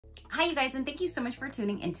Hi you guys, and thank you so much for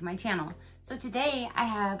tuning into my channel. So today I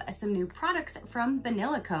have some new products from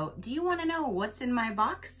Banila Co. Do you want to know what's in my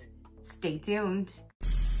box? Stay tuned.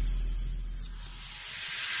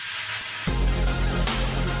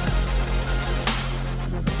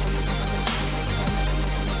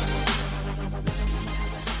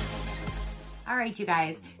 All right, you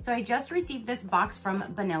guys, so I just received this box from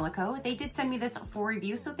Banila Co. They did send me this for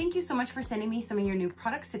review, so thank you so much for sending me some of your new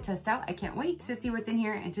products to test out. I can't wait to see what's in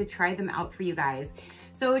here and to try them out for you guys.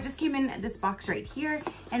 So it just came in this box right here,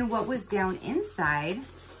 and what was down inside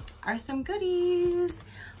are some goodies.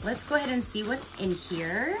 Let's go ahead and see what's in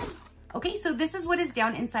here. Okay, so this is what is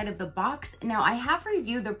down inside of the box. Now, I have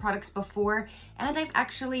reviewed their products before, and I've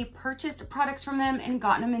actually purchased products from them and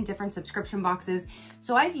gotten them in different subscription boxes.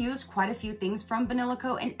 So I've used quite a few things from Banila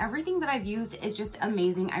Co, and everything that I've used is just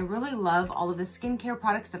amazing. I really love all of the skincare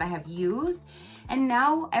products that I have used. And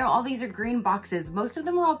now all these are green boxes. Most of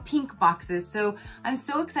them are all pink boxes. So I'm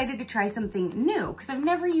so excited to try something new because I've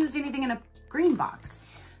never used anything in a green box.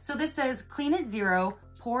 So this says Clean at Zero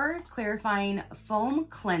Pore Clarifying Foam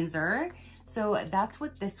Cleanser. So that's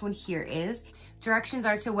what this one here is. Directions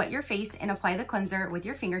are to wet your face and apply the cleanser with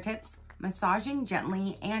your fingertips, massaging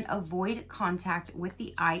gently and avoid contact with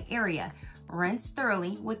the eye area. Rinse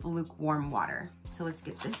thoroughly with lukewarm water. So let's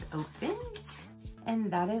get this opened.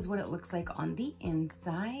 And that is what it looks like on the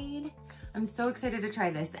inside. I'm so excited to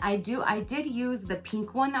try this. I did use the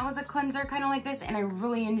pink one that was a cleanser kind of like this, and I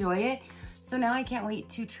really enjoy it. So now I can't wait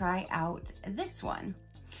to try out this one.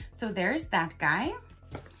 So there's that guy.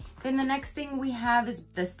 Then the next thing we have is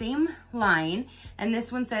the same line, and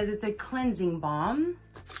this one says it's a cleansing balm.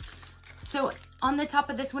 So on the top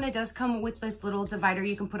of this one, it does come with this little divider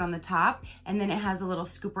you can put on the top, and then it has a little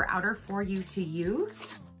scooper outer for you to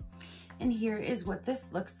use. And here is what this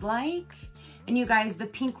looks like. And you guys, the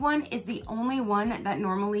pink one is the only one that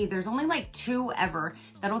normally, there's only like 2 ever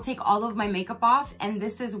that'll take all of my makeup off, and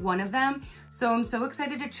this is one of them. So I'm so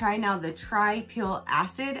excited to try now the Tri-Peel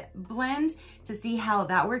Acid blend to see how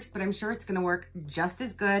that works, but I'm sure it's gonna work just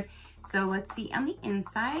as good. So let's see on the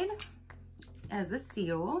inside as a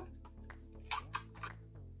seal.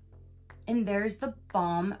 And there's the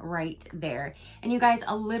balm right there. And you guys,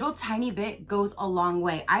 a little tiny bit goes a long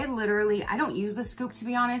way. I don't use the scoop, to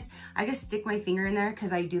be honest. I just stick my finger in there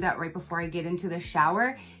because I do that right before I get into the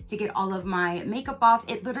shower to get all of my makeup off.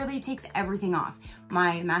 It literally takes everything off.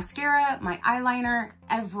 My mascara, my eyeliner,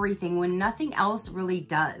 everything, when nothing else really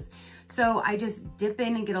does. So I just dip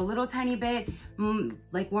in and get a little tiny bit,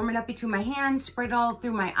 like warm it up between my hands, spread it all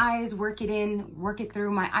through my eyes, work it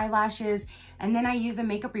through my eyelashes, and then I use a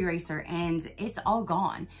makeup eraser and it's all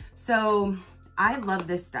gone. So I love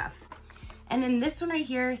this stuff. And then this one right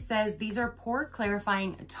here says these are pore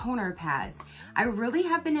clarifying toner pads. I really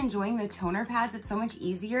have been enjoying the toner pads. It's so much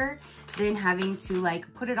easier than having to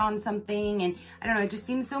like put it on something, and I don't know, it just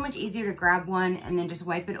seems so much easier to grab one and then just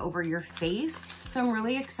wipe it over your face. So I'm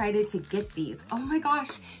really excited to get these. Oh my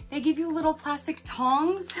gosh, they give you little plastic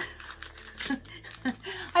tongs.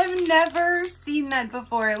 I've never seen that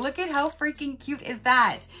before. Look at how freaking cute is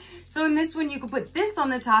that. So in this one, you can put this on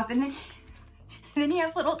the top, and then you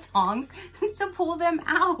have little tongs to pull them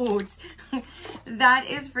out. That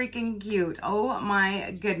is freaking cute. Oh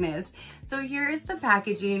my goodness. So here is the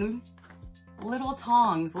packaging. Little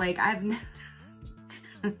tongs. Like I've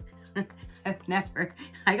never,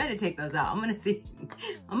 I gotta take those out. I'm gonna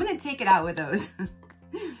take it out with those.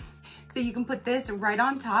 So you can put this right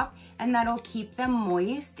on top, and that'll keep them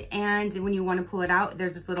moist. And when you want to pull it out,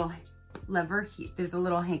 there's this little lever. There's a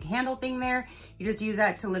little handle thing there. You just use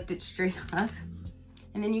that to lift it straight up.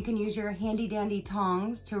 And then you can use your handy dandy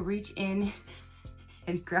tongs to reach in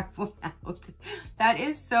and grab one out. That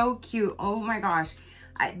is so cute. Oh my gosh.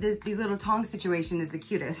 These little tong situation is the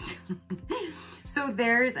cutest. So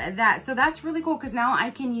there's that. So that's really cool because now I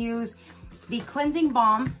can use the cleansing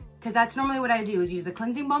balm, because that's normally what I do, is use the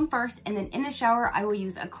cleansing balm first, and then in the shower I will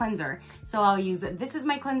use a cleanser. So I'll use this is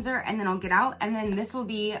my cleanser, and then I'll get out, and then this will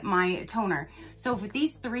be my toner. So for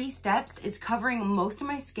these 3 steps is covering most of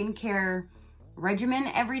my skincare regimen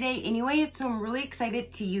every day anyways, so I'm really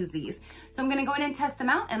excited to use these. So I'm gonna go ahead and test them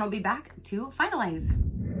out, and I'll be back to finalize.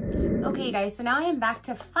 Okay guys, so now I am back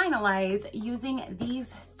to finalize using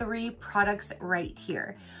these 3 products right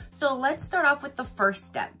here. So let's start off with the first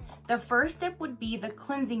step. The first step would be the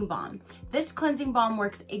cleansing balm. This cleansing balm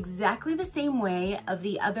works exactly the same way of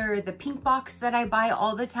the pink box that I buy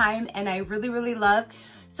all the time and I really, really love.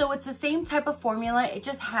 So it's the same type of formula. It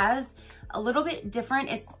just has a little bit different.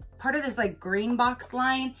 It's part of this like green box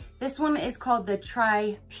line. This one is called the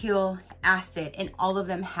Tri-Peel Acid, and all of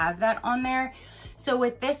them have that on there. So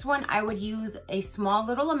with this one, I would use a small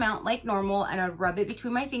little amount like normal, and I'd rub it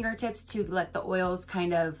between my fingertips to let the oils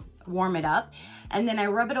kind of warm it up. And then I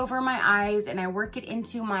rub it over my eyes and I work it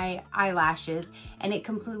into my eyelashes, and it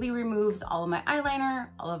completely removes all of my eyeliner,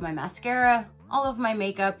 all of my mascara, all of my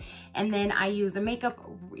makeup. And then I use a makeup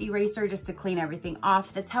eraser just to clean everything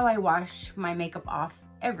off. That's how I wash my makeup off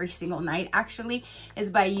every single night, actually, is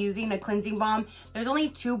by using a cleansing balm. There's only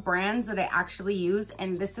 2 brands that I actually use,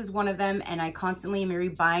 and this is one of them, and I constantly am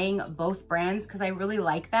rebuying both brands because I really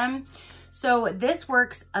like them. So this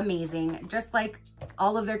works amazing, just like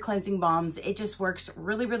all of their cleansing balms. It just works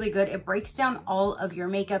really, really good. It breaks down all of your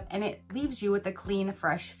makeup and it leaves you with a clean,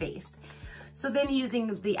 fresh face. So then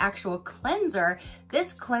using the actual cleanser,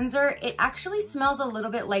 this cleanser, it actually smells a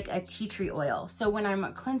little bit like a tea tree oil. So when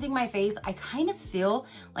I'm cleansing my face, I kind of feel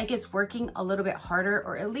like it's working a little bit harder,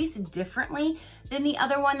 or at least differently than the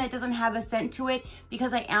other one that doesn't have a scent to it.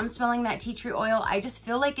 Because I am smelling that tea tree oil, I just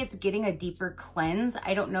feel like it's getting a deeper cleanse.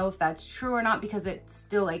 I don't know if that's true or not, because it's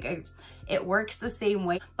still like it works the same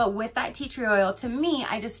way. But with that tea tree oil, to me,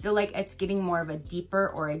 I just feel like it's getting more of a deeper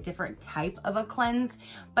or a different type of a cleanse.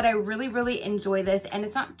 But I really, really enjoy this, and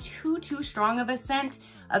it's not too strong of a scent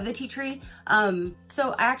of the tea tree.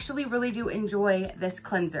 So I actually really do enjoy this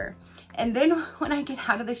cleanser. And then when I get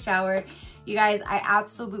out of the shower, you guys, I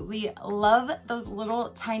absolutely love those little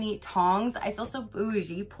tiny tongs. I feel so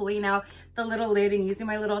bougie pulling out the little lid and using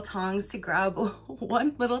my little tongs to grab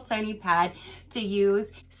one little tiny pad to use.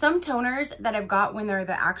 Some toners that I've got, when they're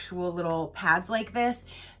the actual little pads like this,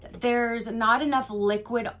 there's not enough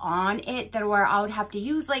liquid on it that where I would have to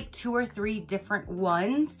use like 2 or 3 different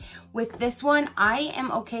ones. With this one, I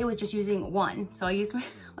am okay with just using one. So I use my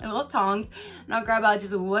little tongs and I'll grab out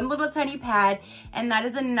just one little tiny pad, and that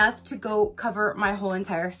is enough to go cover my whole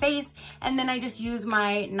entire face. And then I just use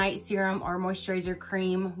my night serum or moisturizer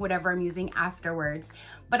cream, whatever I'm using afterwards.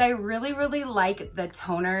 But I really, really like the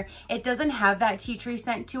toner. It doesn't have that tea tree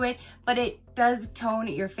scent to it, but it does tone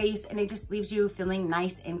your face, and it just leaves you feeling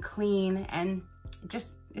nice and clean, and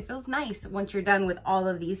it feels nice once you're done with all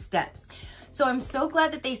of these steps. So I'm so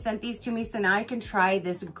glad that they sent these to me, so now I can try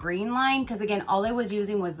this green line, because again, all I was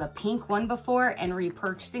using was the pink one before and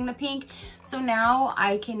repurchasing the pink. So now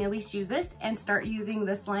I can at least use this and start using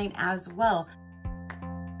this line as well.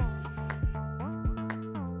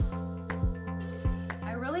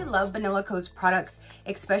 I really love Banila Co's products,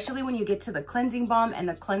 especially when you get to the cleansing balm and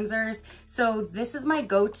the cleansers. So this is my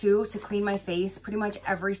go-to to clean my face pretty much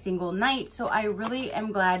every single night. So I really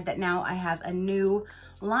am glad that now I have a new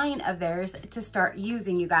line of theirs to start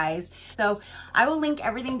using, you guys. So I will link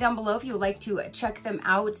everything down below if you would like to check them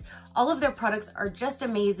out. All of their products are just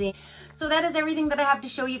amazing. So that is everything that I have to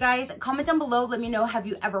show you guys. Comment down below, let me know, have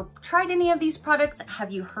you ever tried any of these products?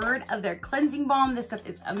 Have you heard of their cleansing balm? This stuff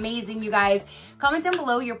is amazing, you guys. Comment down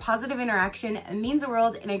below. Your positive interaction means the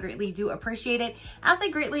world, and I greatly do appreciate it, as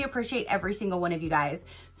I greatly appreciate every single one of you guys.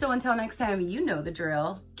 So until next time, you know the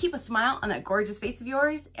drill. Keep a smile on that gorgeous face of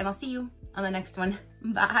yours, and I'll see you on the next one.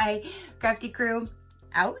 Bye. Crafty crew,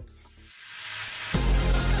 out.